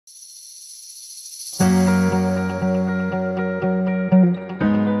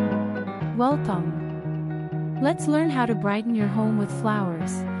Let's learn how to brighten your home with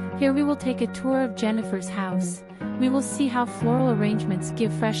flowers. Here we will take a tour of Jennifer's house. We will see how floral arrangements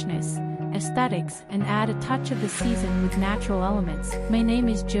give freshness, aesthetics, and add a touch of the season with natural elements. My name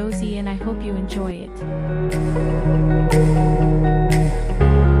is Josie and I hope you enjoy it.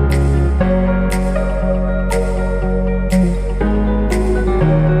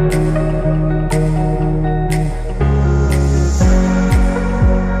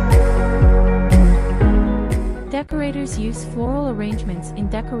 Decorators use floral arrangements in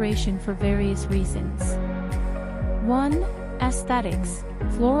decoration for various reasons. 1. Aesthetics.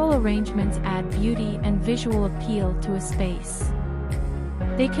 Floral arrangements add beauty and visual appeal to a space.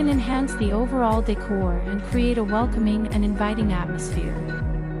 They can enhance the overall decor and create a welcoming and inviting atmosphere.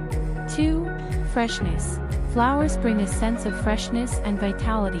 2. Freshness. Flowers bring a sense of freshness and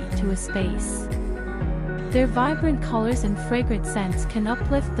vitality to a space. Their vibrant colors and fragrant scents can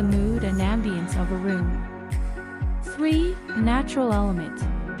uplift the mood and ambience of a room. 3. Natural element.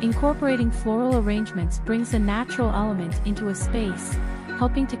 Incorporating floral arrangements brings a natural element into a space,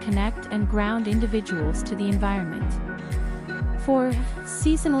 helping to connect and ground individuals to the environment. 4.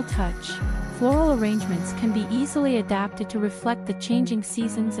 Seasonal touch. Floral arrangements can be easily adapted to reflect the changing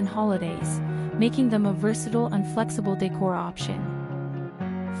seasons and holidays, making them a versatile and flexible decor option.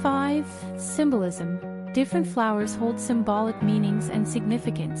 5. Symbolism. Different flowers hold symbolic meanings and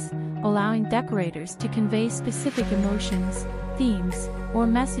significance, allowing decorators to convey specific emotions, themes, or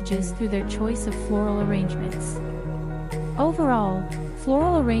messages through their choice of floral arrangements. Overall,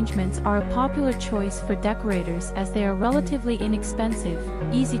 floral arrangements are a popular choice for decorators as they are relatively inexpensive,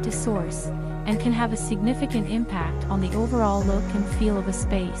 easy to source, and can have a significant impact on the overall look and feel of a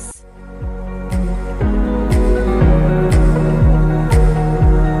space.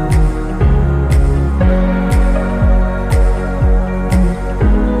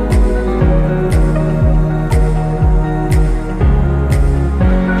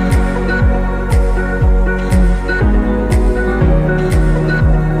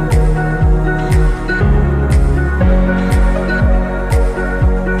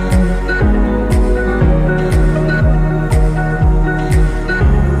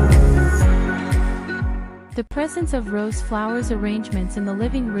 The presence of rose flowers arrangements in the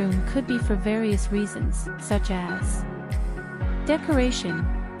living room could be for various reasons, such as decoration.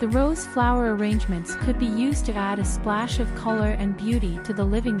 The rose flower arrangements could be used to add a splash of color and beauty to the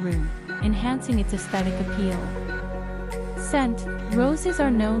living room, enhancing its aesthetic appeal. Scent. Roses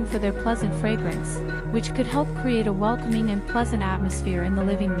are known for their pleasant fragrance, which could help create a welcoming and pleasant atmosphere in the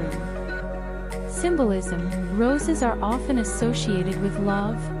living room. Symbolism. Roses are often associated with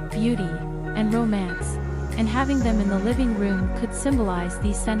love, beauty, and romance, and having them in the living room could symbolize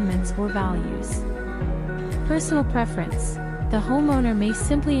these sentiments or values. Personal preference. The homeowner may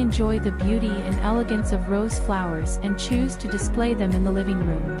simply enjoy the beauty and elegance of rose flowers and choose to display them in the living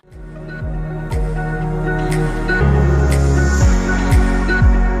room.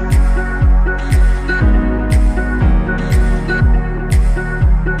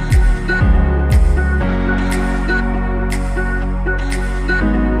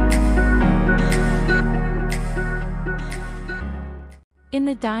 In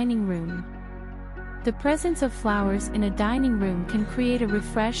the dining room. The presence of flowers in a dining room can create a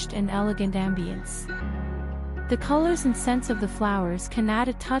refreshed and elegant ambience. The colors and scents of the flowers can add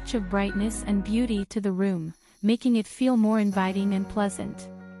a touch of brightness and beauty to the room, making it feel more inviting and pleasant.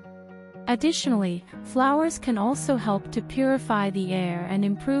 Additionally, flowers can also help to purify the air and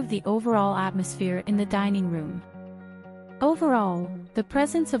improve the overall atmosphere in the dining room. Overall, the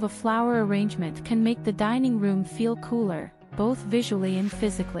presence of a flower arrangement can make the dining room feel cooler, both visually and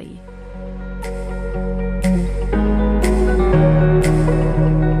physically.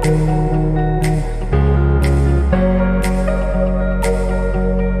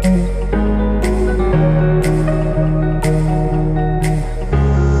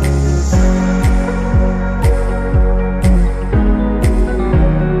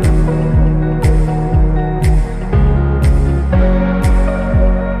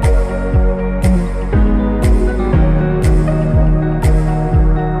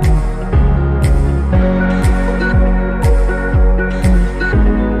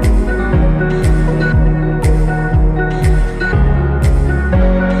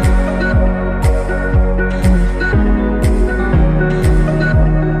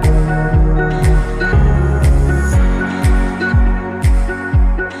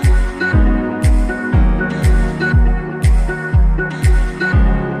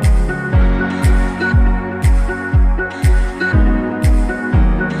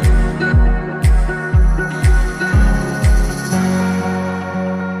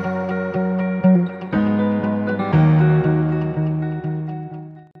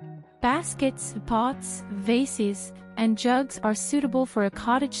 baskets, pots, vases, and jugs are suitable for a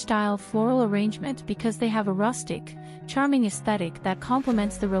cottage-style floral arrangement because they have a rustic, charming aesthetic that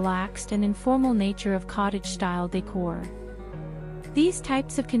complements the relaxed and informal nature of cottage-style decor. These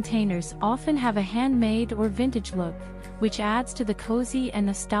types of containers often have a handmade or vintage look, which adds to the cozy and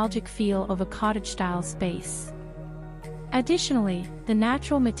nostalgic feel of a cottage-style space. Additionally, the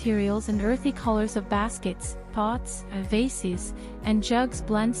natural materials and earthy colors of baskets, pots, vases, and jugs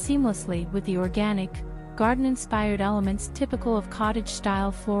blend seamlessly with the organic, garden-inspired elements typical of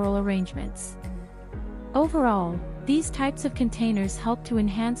cottage-style floral arrangements. Overall, these types of containers help to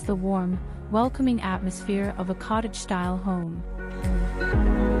enhance the warm, welcoming atmosphere of a cottage-style home.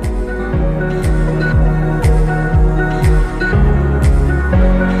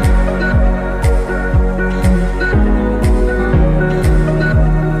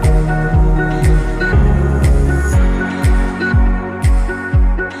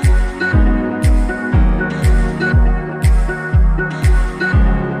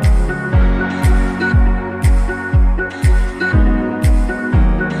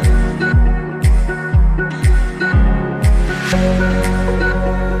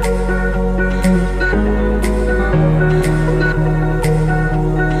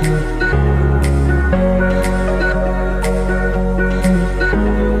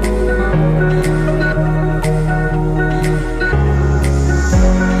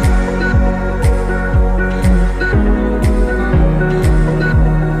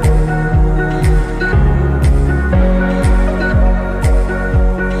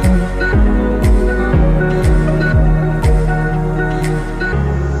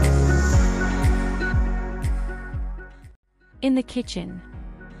 In the kitchen.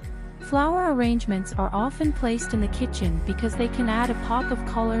 Flower arrangements are often placed in the kitchen because they can add a pop of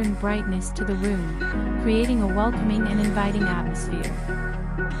color and brightness to the room, creating a welcoming and inviting atmosphere.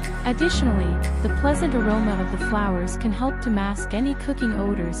 Additionally, the pleasant aroma of the flowers can help to mask any cooking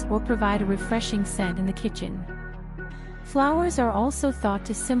odors or provide a refreshing scent in the kitchen. Flowers are also thought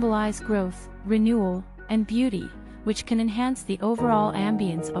to symbolize growth, renewal, and beauty, which can enhance the overall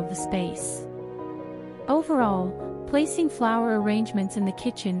ambience of the space. Overall, placing flower arrangements in the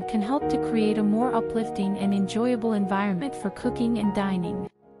kitchen can help to create a more uplifting and enjoyable environment for cooking and dining.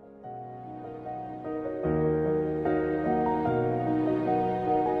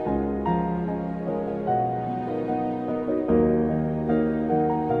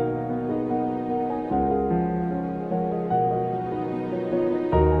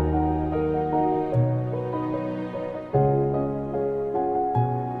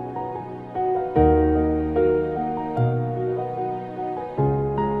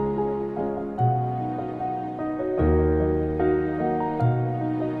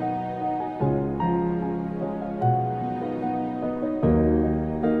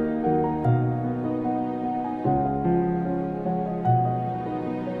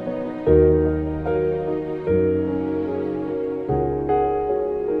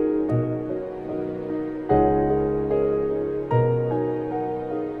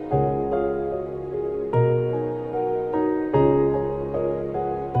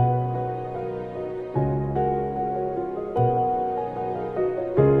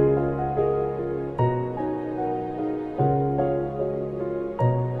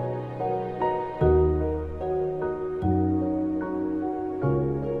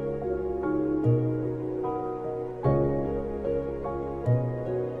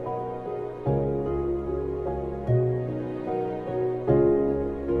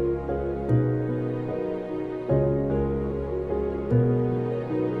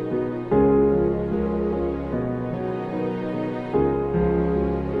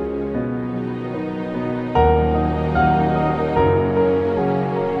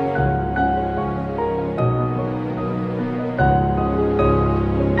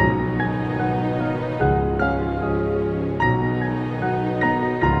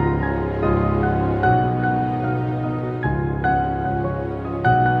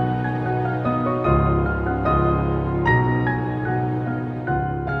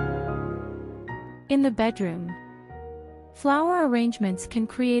 In the bedroom. Flower arrangements can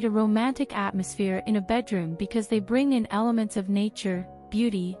create a romantic atmosphere in a bedroom because they bring in elements of nature,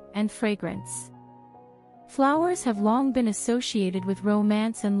 beauty, and fragrance. Flowers have long been associated with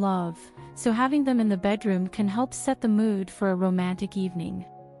romance and love, so having them in the bedroom can help set the mood for a romantic evening.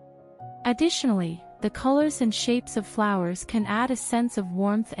 Additionally, the colors and shapes of flowers can add a sense of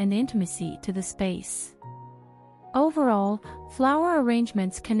warmth and intimacy to the space. Overall, flower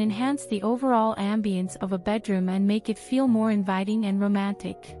arrangements can enhance the overall ambience of a bedroom and make it feel more inviting and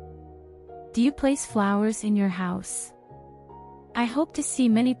romantic. Do you place flowers in your house? I hope to see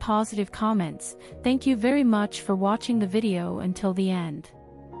many positive comments. Thank you very much for watching the video until the end.